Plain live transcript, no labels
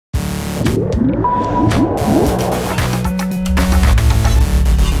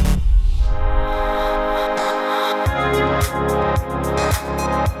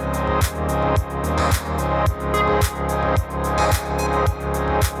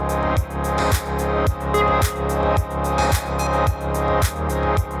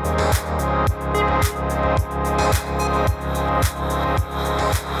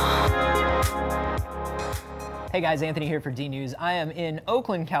Hey guys, Anthony here for DNews. I am in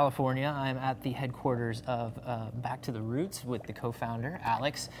Oakland, California. I'm at the headquarters of Back to the Roots with the co-founder,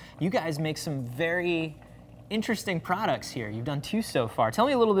 Alex. You guys make some very interesting products here. You've done 2 so far. Tell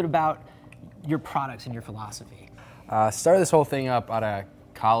me a little bit about your products and your philosophy. Started this whole thing up out of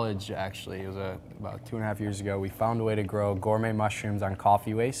college, actually. It was about 2.5 years ago. We found a way to grow gourmet mushrooms on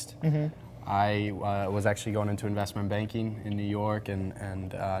coffee waste. I was actually going into investment banking in New York, and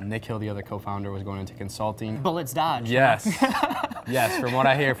Nick Hill, the other co-founder, was going into consulting. Bullets dodged. Yes, yes. From what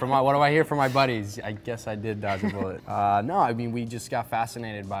I hear, what do I hear from my buddies? I guess I did dodge a bullet. No, I mean, we just got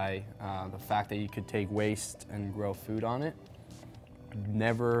fascinated by the fact that you could take waste and grow food on it.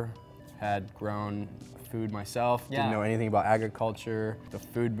 Never had grown food myself, didn't know anything about agriculture, the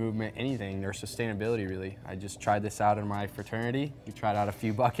food movement, anything, or sustainability really. I just tried this out in my fraternity. We tried out a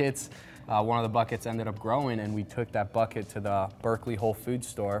few buckets. One of the buckets ended up growing, and we took that bucket to the Berkeley Whole Foods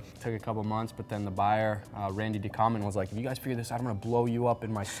store. Took a couple months, but then the buyer, Randy DeCommon, was like, if you guys figure this out, I'm gonna blow you up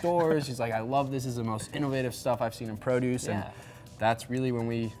in my stores. He's like, I love this is the most innovative stuff I've seen in produce. And that's really when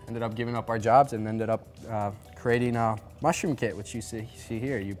we ended up giving up our jobs and ended up creating a mushroom kit, which you see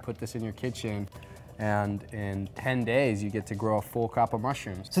here. You put this in your kitchen, and in 10 days you get to grow a full crop of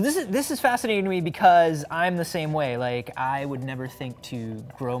mushrooms. So this is fascinating to me because I'm the same way. Like, I would never think to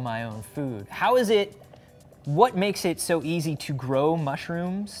grow my own food. What makes it so easy to grow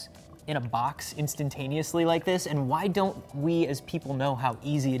mushrooms in a box instantaneously like this, and why don't we as people know how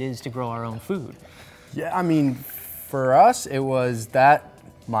easy it is to grow our own food? Yeah, I mean, for us, it was that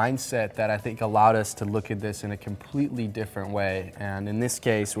mindset that I think allowed us to look at this in a completely different way. And in this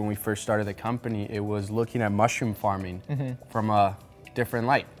case, when we first started the company, it was looking at mushroom farming from a different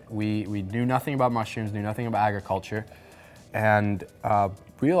light. We knew nothing about mushrooms, knew nothing about agriculture, and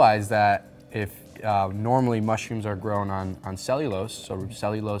realized that if normally mushrooms are grown on cellulose, so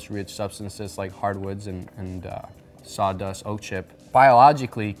cellulose-rich substances like hardwoods and sawdust, oak chip,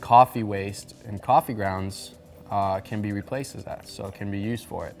 biologically, coffee waste and coffee grounds can be replaced as that, so it can be used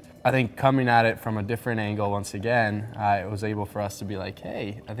for it. I think coming at it from a different angle, once again, it was able for us to be like,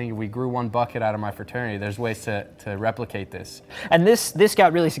 hey, I think if we grew one bucket out of my fraternity, there's ways to replicate this. And this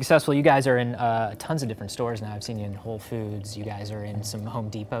got really successful. You guys are in tons of different stores now. I've seen you in Whole Foods. You guys are in some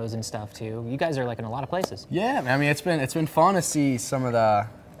Home Depots and stuff too. You guys are like in a lot of places. Yeah, I mean, it's been fun to see some of the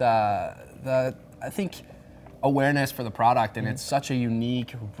I think, awareness for the product, and it's such a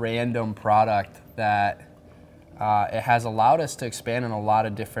unique, random product that it has allowed us to expand in a lot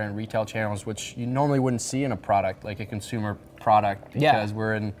of different retail channels, which you normally wouldn't see in a product, like a consumer product, because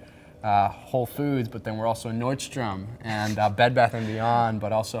we're in Whole Foods, but then we're also in Nordstrom and Bed Bath & Beyond,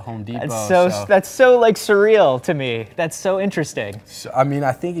 but also Home Depot. That's so like surreal to me. That's so interesting. So, I mean,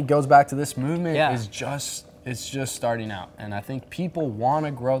 I think it goes back to this movement it's just starting out, and I think people want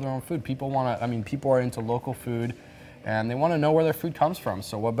to grow their own food. People are into local food, and they want to know where their food comes from.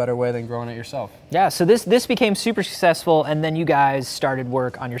 So what better way than growing it yourself? Yeah, so this became super successful, and then you guys started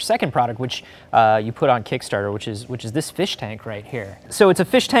work on your second product, which you put on Kickstarter, which is this fish tank right here. So it's a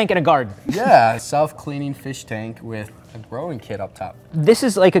fish tank in a garden. Yeah, a self-cleaning fish tank with a growing kit up top. This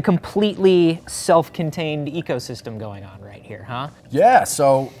is like a completely self-contained ecosystem going on right here, huh? Yeah,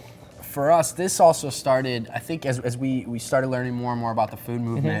 so for us, this also started, I think as we started learning more and more about the food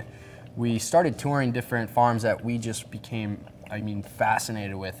movement, we started touring different farms that we just became,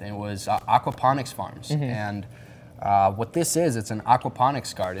 fascinated with. And it was Aquaponics Farms. And what this is, it's an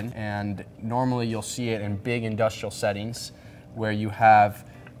aquaponics garden. And normally you'll see it in big industrial settings where you have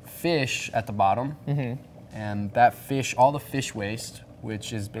fish at the bottom. And that fish, all the fish waste,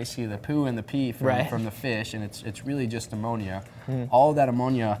 which is basically the poo and the pee from the fish, and it's really just ammonia. All of that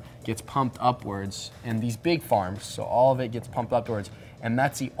ammonia gets pumped upwards in these big farms, so all of it gets pumped upwards. And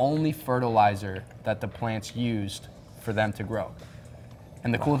that's the only fertilizer that the plants used for them to grow.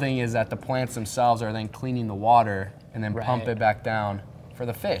 And the cool thing is that the plants themselves are then cleaning the water and then pump it back down for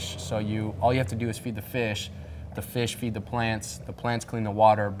the fish. So all you have to do is feed the fish feed the plants clean the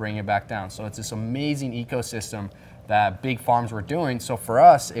water, bring it back down. So it's this amazing ecosystem that big farms were doing. So for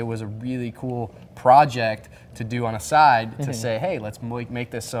us, it was a really cool project to do on a side to say, hey, let's make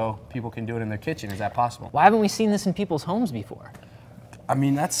this so people can do it in their kitchen. Is that possible? Why haven't we seen this in people's homes before? I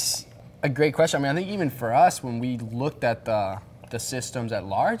mean, that's a great question. I mean, I think even for us, when we looked at the the systems at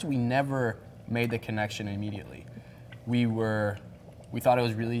large, we never made the connection immediately. We thought it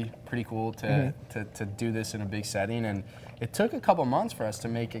was really pretty cool to do this in a big setting, and it took a couple months for us to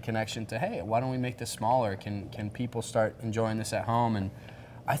make a connection to, hey, why don't we make this smaller? Can people start enjoying this at home? And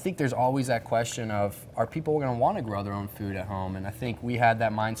I think there's always that question of, are people going to want to grow their own food at home? And I think we had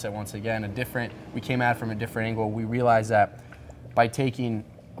that mindset once again, we came at it from a different angle. We realized that by taking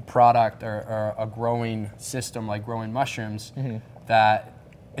a product or a growing system like growing mushrooms, that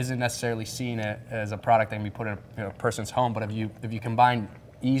isn't necessarily seen as a product that can be put in a person's home, but if you combine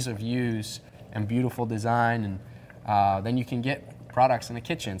ease of use and beautiful design, and then you can get products in the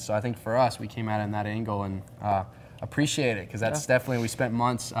kitchen. So I think for us, we came at it in that angle, and appreciate it, because that's definitely, we spent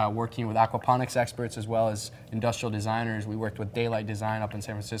months working with aquaponics experts as well as industrial designers. We worked with Daylight Design up in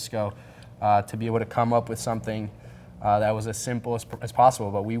San Francisco to be able to come up with something that was as simple as possible,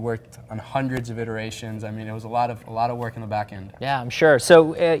 but we worked on hundreds of iterations. I mean, it was a lot of work in the back end. Yeah, I'm sure.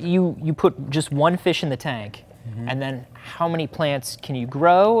 So you put just one fish in the tank, and then how many plants can you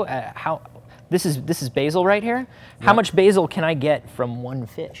grow? This is basil right here. How much basil can I get from one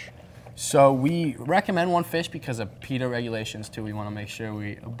fish? So we recommend one fish because of PETA regulations too. We want to make sure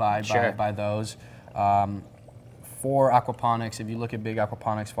we abide by those. For aquaponics, if you look at big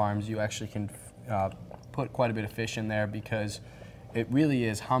aquaponics farms, you actually can put quite a bit of fish in there, because it really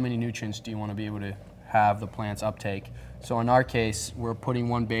is how many nutrients do you want to be able to have the plants uptake. So in our case, we're putting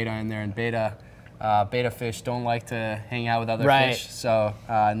one beta in there, and beta fish don't like to hang out with other fish. So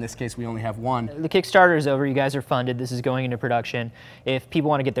in this case, we only have one. The Kickstarter is over. You guys are funded. This is going into production. If people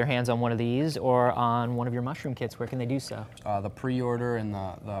want to get their hands on one of these or on one of your mushroom kits, where can they do so? The pre-order and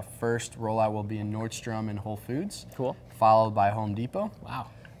the first rollout will be in Nordstrom and Whole Foods. Cool. Followed by Home Depot. Wow.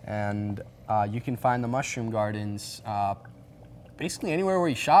 And you can find the mushroom gardens basically anywhere where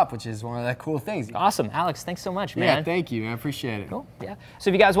you shop, which is one of the cool things. Awesome. Alex, thanks so much, man. Yeah, thank you. I appreciate it. Cool. Yeah. So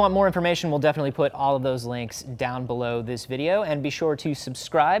if you guys want more information, we'll definitely put all of those links down below this video, and be sure to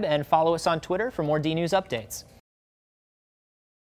subscribe and follow us on Twitter for more DNews updates.